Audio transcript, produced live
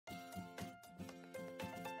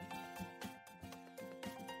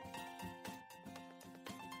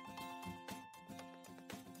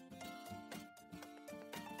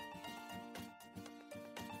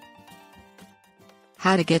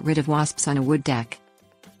How to get rid of wasps on a wood deck.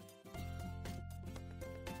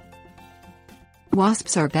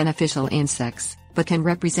 Wasps are beneficial insects, but can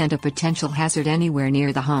represent a potential hazard anywhere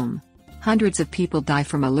near the home. Hundreds of people die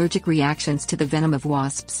from allergic reactions to the venom of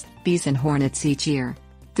wasps, bees and hornets each year.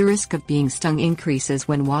 The risk of being stung increases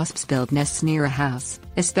when wasps build nests near a house,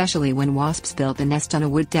 especially when wasps build a nest on a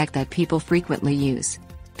wood deck that people frequently use.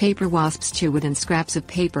 Paper wasps chew wood and scraps of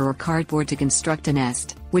paper or cardboard to construct a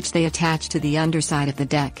nest, which they attach to the underside of the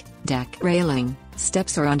deck railing,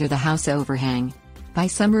 steps or under the house overhang. By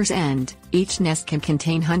summer's end, each nest can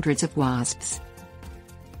contain hundreds of wasps.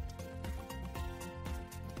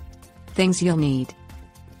 Things you'll need: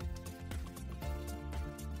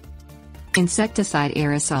 insecticide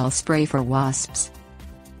aerosol spray for wasps,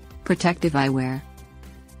 protective eyewear,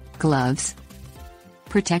 gloves,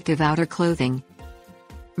 protective outer clothing,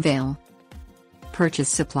 veil. Purchase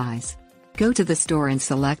supplies. Go to the store and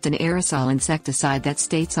select an aerosol insecticide that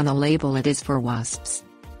states on the label it is for wasps.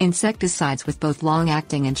 Insecticides with both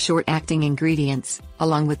long-acting and short-acting ingredients,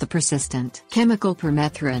 along with the persistent chemical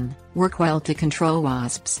permethrin, work well to control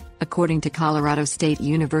wasps, according to Colorado State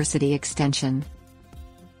University Extension.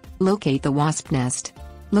 Locate the wasp nest.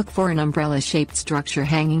 Look for an umbrella-shaped structure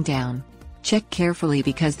hanging down. Check carefully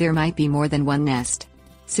because there might be more than one nest.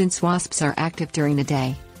 Since wasps are active during the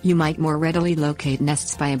day, you might more readily locate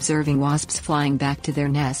nests by observing wasps flying back to their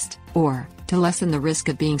nest, or, to lessen the risk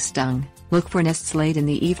of being stung, look for nests late in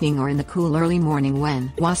the evening or in the cool early morning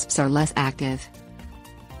when wasps are less active.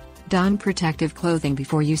 Don protective clothing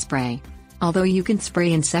before you spray. Although you can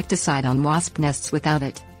spray insecticide on wasp nests without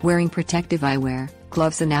it, wearing protective eyewear,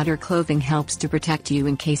 gloves and outer clothing helps to protect you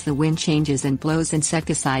in case the wind changes and blows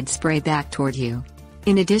insecticide spray back toward you.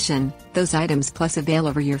 In addition, those items plus a veil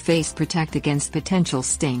over your face protect against potential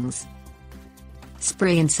stings.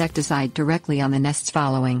 Spray insecticide directly on the nests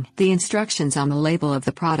following the instructions on the label of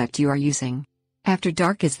the product you are using. After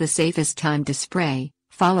dark is the safest time to spray,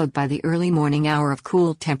 followed by the early morning hour of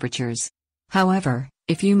cool temperatures. However,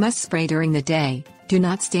 if you must spray during the day, do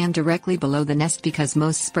not stand directly below the nest because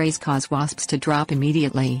most sprays cause wasps to drop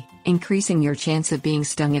immediately, increasing your chance of being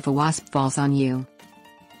stung if a wasp falls on you.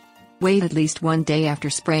 Wait at least one day after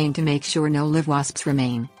spraying to make sure no live wasps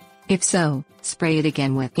remain. If so, spray it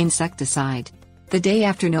again with insecticide. The day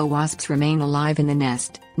after no wasps remain alive in the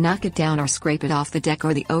nest, knock it down or scrape it off the deck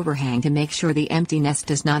or the overhang to make sure the empty nest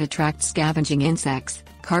does not attract scavenging insects,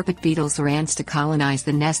 carpet beetles or ants to colonize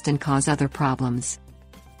the nest and cause other problems.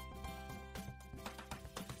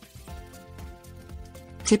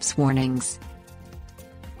 Tips. Warnings.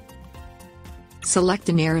 Select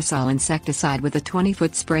an aerosol insecticide with a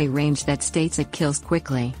 20-foot spray range that states it kills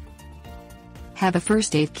quickly. Have a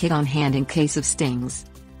first aid kit on hand in case of stings.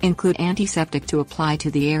 Include antiseptic to apply to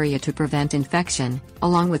the area to prevent infection,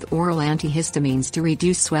 along with oral antihistamines to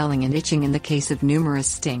reduce swelling and itching in the case of numerous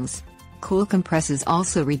stings. Cool compresses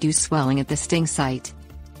also reduce swelling at the sting site.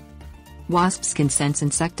 Wasps can sense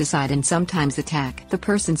insecticide and sometimes attack the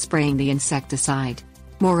person spraying the insecticide.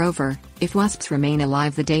 Moreover, if wasps remain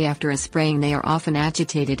alive the day after a spraying, they are often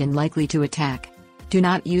agitated and likely to attack. Do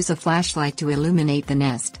not use a flashlight to illuminate the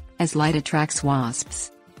nest, as light attracts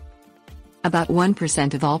wasps. About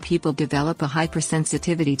 1% of all people develop a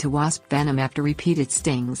hypersensitivity to wasp venom after repeated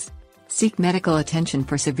stings. Seek medical attention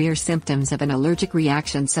for severe symptoms of an allergic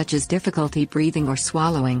reaction such as difficulty breathing or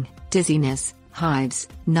swallowing, dizziness, hives,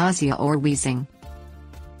 nausea or wheezing.